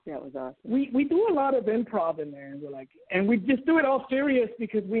that was awesome. We do a lot of improv in there, and we're like, and we just do it all serious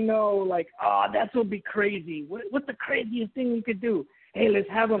because we know, like, that would be crazy. What's the craziest thing we could do? Hey, let's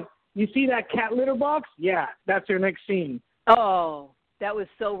have them. You see that cat litter box? Yeah, that's your next scene. Oh, that was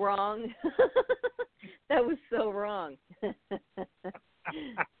so wrong. That was so wrong. You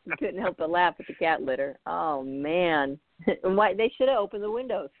couldn't help but laugh at the cat litter. Oh man! And why they should have opened the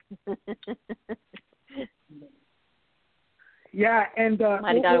windows. Yeah, and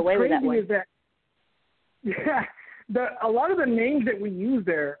might have got away with that one. Is that a lot of the names that we use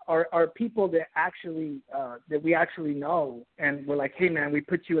there are people that we actually know, and we're like, hey man, we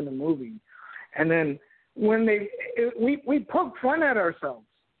put you in the movie, and then when we poke fun at ourselves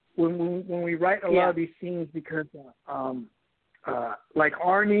when we write a lot of these scenes because like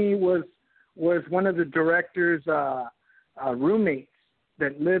Arnie was one of the director's roommates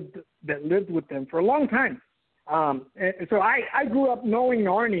that lived with them for a long time. And so I grew up knowing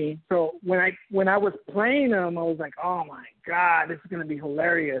Arnie. So when I was playing him, I was like, oh my God, this is going to be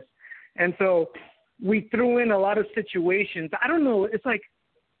hilarious. And so we threw in a lot of situations. I don't know. It's like,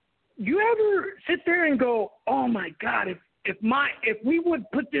 you ever sit there and go, oh my God, if we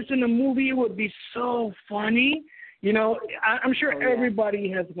would put this in a movie, it would be so funny. I'm sure everybody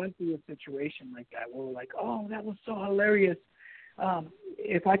has went through a situation like that where we're like, oh, that was so hilarious.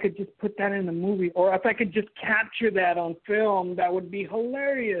 If I could just put that in a movie, or if I could just capture that on film, that would be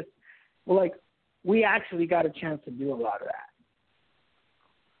hilarious. Well, like, we actually got a chance to do a lot of that.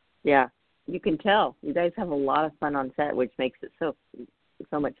 Yeah. You can tell. You guys have a lot of fun on set, which makes it so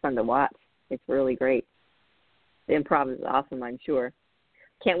much fun to watch. It's really great. The improv is awesome, I'm sure.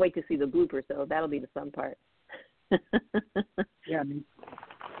 Can't wait to see the bloopers, though. That'll be the fun part. Yeah.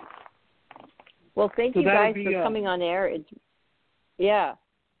 Well, thank you guys for coming on air. Yeah.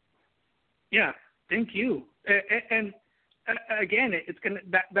 Thank you. And again, it's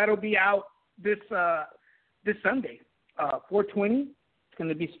that'll be out this Sunday, 4/20. It's going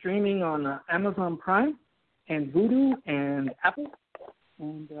to be streaming on Amazon Prime and Vudu and Apple.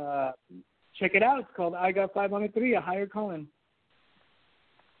 And check it out. It's called I Got 5 on a 3, A Higher Calling.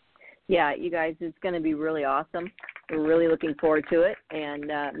 Yeah, you guys, it's going to be really awesome. We're really looking forward to it.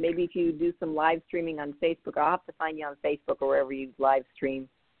 And maybe if you do some live streaming on Facebook, I'll have to find you on Facebook or wherever you live stream.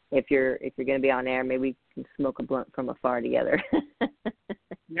 If you're going to be on air, maybe we can smoke a blunt from afar together.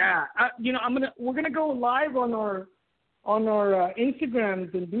 Yeah, we're gonna go live on our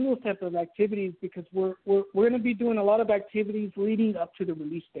Instagrams and do those type of activities because we're gonna be doing a lot of activities leading up to the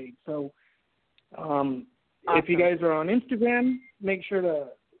release date. So, awesome. If you guys are on Instagram, make sure to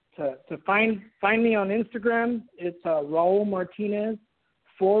find me on Instagram. It's Raul Martinez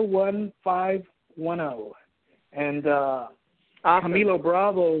 41510, and awesome. Camilo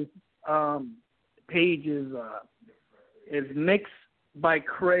Bravo's page is Mixed by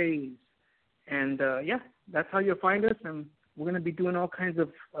Craze, and that's how you'll find us. And we're going to be doing all kinds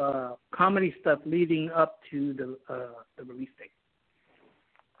of comedy stuff leading up to the release date.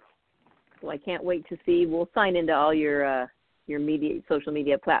 Well, I can't wait to see. We'll sign into all your social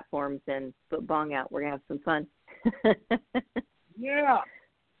media platforms and put Bong out. We're going to have some fun. Yeah.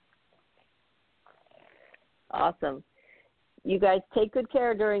 Awesome. You guys take good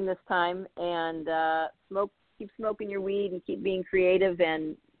care during this time and keep smoking your weed and keep being creative.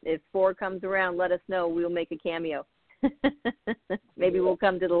 And if 4 comes around, let us know. We'll make a cameo. Maybe we'll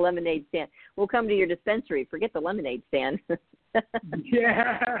come to the lemonade stand. We'll come to your dispensary. Forget the lemonade stand.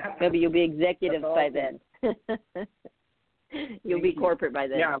 Yeah. Maybe you'll be executive by then. You'll be corporate by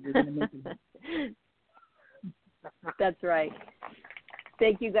then. Yeah. We're gonna make it. That's right.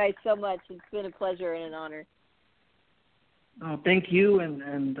 Thank you guys so much. It's been a pleasure and an honor. Oh, thank you,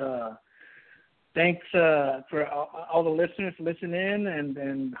 and thanks for all the listeners listening.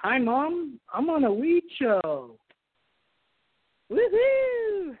 And hi, Mom. I'm on a weed show.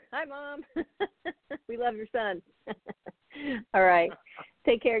 Woohoo! Hi, Mom. We love your son. All right.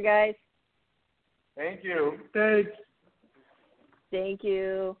 Take care, guys. Thank you. Thanks. Thank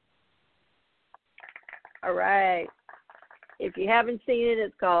you. All right. If you haven't seen it,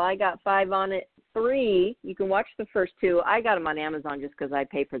 it's called I Got 5 on It 3. You can watch the first 2. I got them on Amazon just because I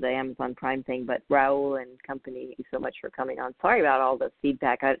pay for the Amazon Prime thing. But Raul and company, thank you so much for coming on. Sorry about all the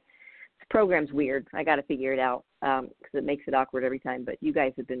feedback. This program's weird. I got to figure it out because it makes it awkward every time. But you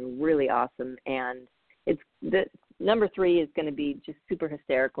guys have been really awesome. And it's the number 3 is going to be just super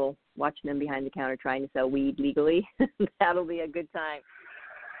hysterical, watching them behind the counter trying to sell weed legally. That'll be a good time.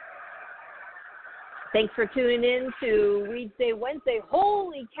 Thanks for tuning in to Weedsday Wednesday.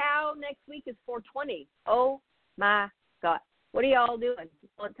 Holy cow, next week is 4/20. Oh, my God. What are y'all doing?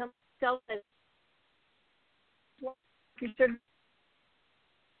 Tell us.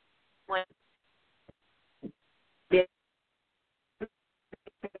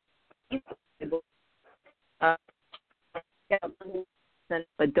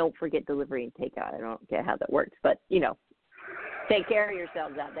 But don't forget delivery and takeout. I don't get how that works. But, take care of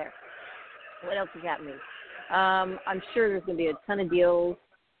yourselves out there. What else is happening? I'm sure there's going to be a ton of deals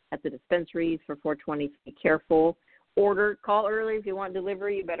at the dispensaries for 4/20. So be careful. Call early if you want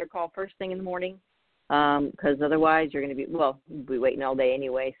delivery. You better call first thing in the morning because otherwise you're going to you'll be waiting all day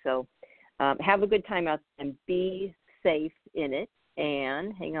anyway. So have a good time out there and be safe in it.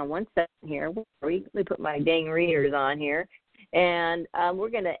 And hang on one second here. Let me put my dang readers on here. And we're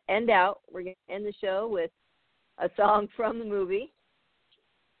going to end the show with a song from the movie.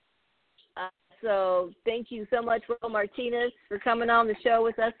 So thank you so much, Raul Martinez, for coming on the show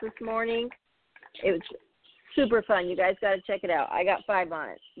with us this morning. It was super fun. You guys got to check it out. I Got 5 on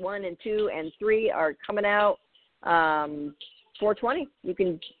it. 1 and 2 and 3 are coming out 4/20. You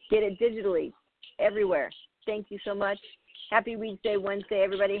can get it digitally everywhere. Thank you so much. Happy Weedsday Wednesday,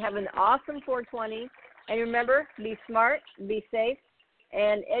 everybody. Have an awesome 4/20. And remember, be smart, be safe,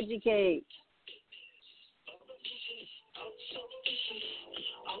 and educate.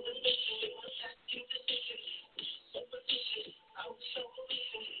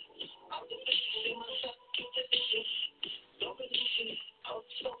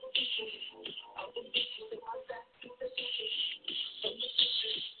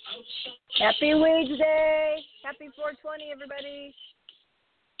 Happy Weedsday. Happy 4/20, everybody.